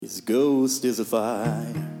ghost is a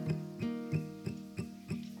fire,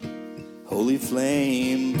 holy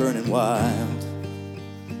flame burning wild,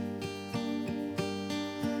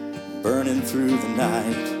 burning through the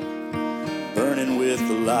night, burning with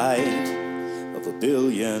the light of a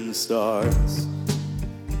billion stars.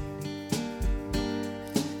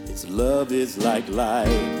 Its love is like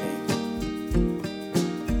lightning,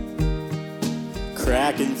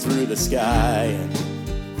 cracking through the sky and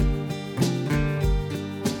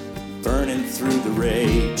burning through the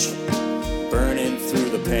rage, burning through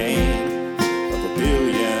the pain of a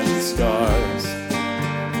billion scars.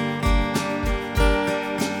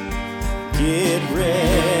 Get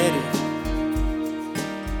ready,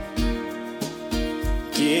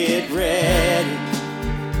 get ready,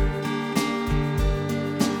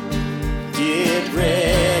 get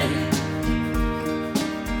ready,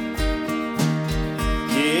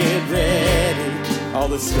 get ready. All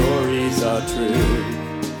the stories are true.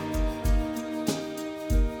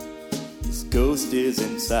 This ghost is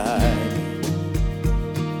inside,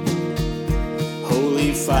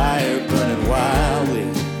 holy fire burning wildly,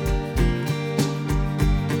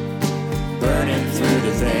 burning through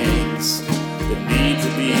the things that need to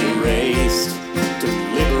be erased to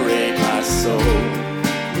liberate my soul.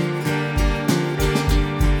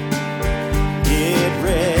 Get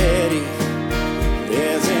ready,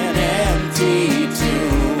 there's an empty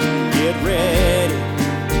tomb. Get ready,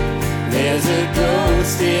 there's a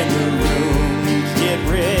ghost in the room. Get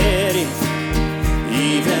ready,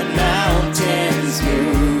 even mountains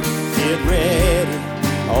move. Get ready,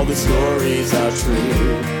 all the stories are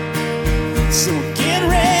true. So get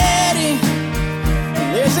ready,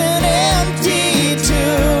 there's an empty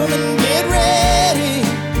tomb. And get ready,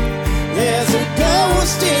 there's a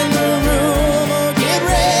ghost in the room. Oh, get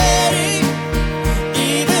ready,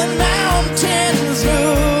 even mountains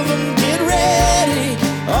move. And get ready,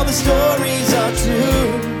 all the stories are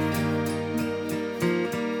true.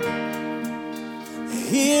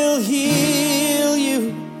 He'll heal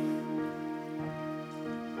you,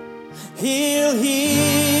 he'll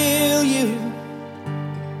heal you,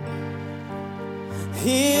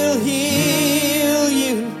 he'll heal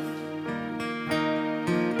you,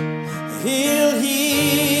 he'll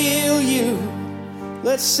heal you.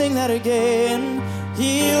 Let's sing that again.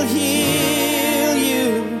 He'll heal you,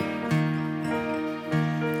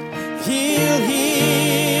 he'll